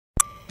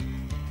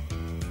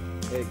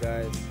Hey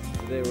guys,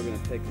 today we're going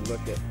to take a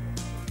look at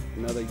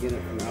another unit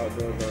from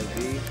Outdoors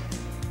RV.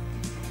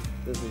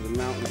 This is a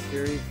Mountain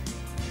Series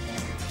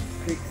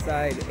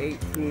Creekside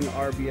 18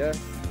 RBS.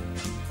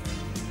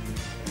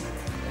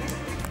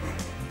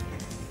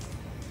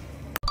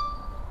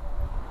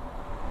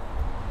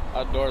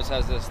 Outdoors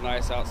has this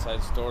nice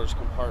outside storage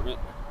compartment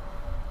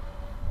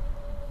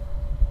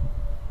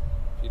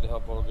for you to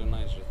help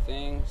organize your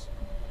things.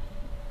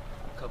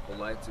 A couple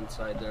lights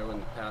inside there in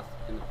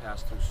the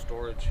pass-through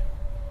storage.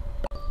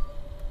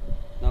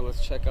 Now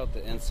let's check out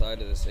the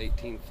inside of this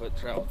 18-foot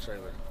travel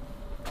trailer.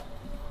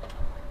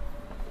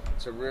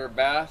 It's a rear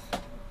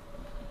bath.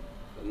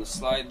 In the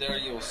slide there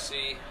you'll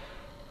see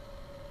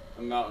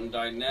a mountain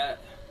dinette,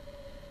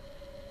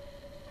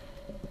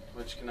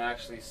 which can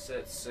actually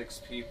sit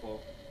 6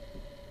 people,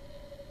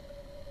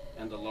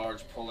 and the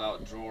large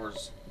pull-out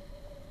drawers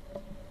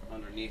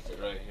underneath it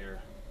right here.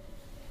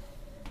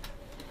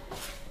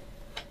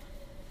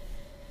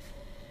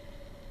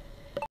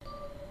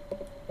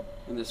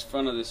 In this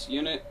front of this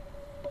unit,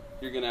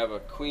 you're going to have a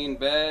queen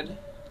bed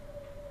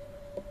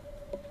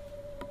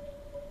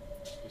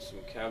with some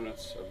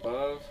cabinets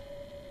above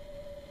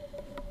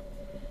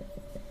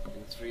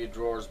and 3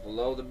 drawers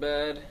below the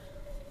bed.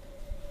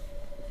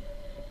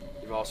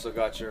 You've also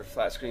got your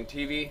flat screen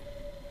TV,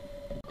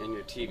 and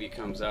your TV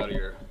comes out of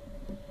your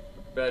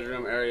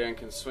bedroom area and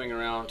can swing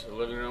around to the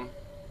living room.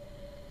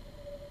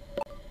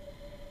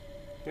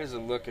 Here's a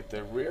look at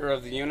the rear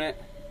of the unit.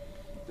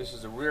 This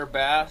is a rear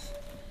bath.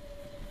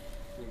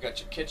 You've got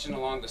your kitchen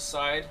along the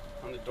side,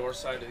 on the door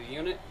side of the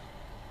unit.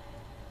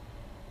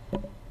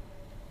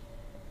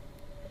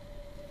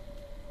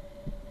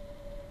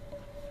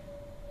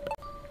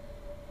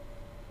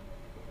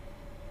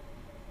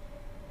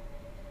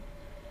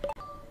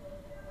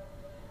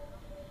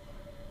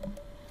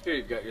 Here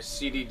you've got your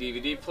CD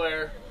DVD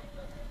player,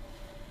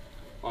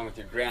 along with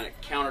your granite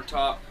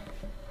countertop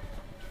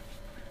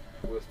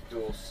with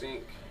dual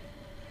sink,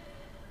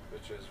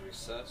 which is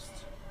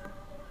recessed.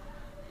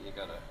 You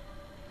got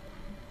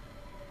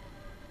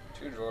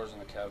 2 drawers in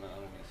the cabinet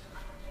underneath.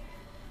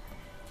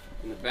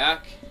 In the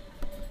back,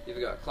 you've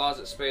got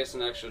closet space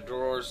and extra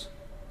drawers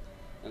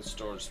and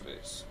storage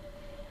space.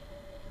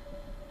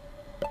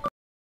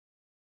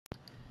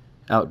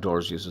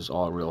 Outdoors uses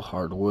all real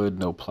hardwood,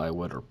 no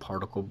plywood or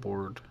particle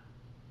board.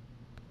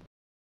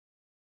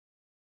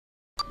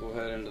 We'll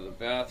head into the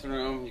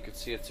bathroom. You can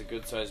see it's a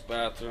good sized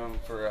bathroom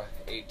for a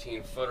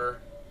 18-footer.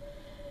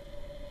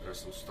 There's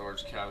some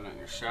storage cabinet in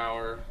your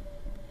shower.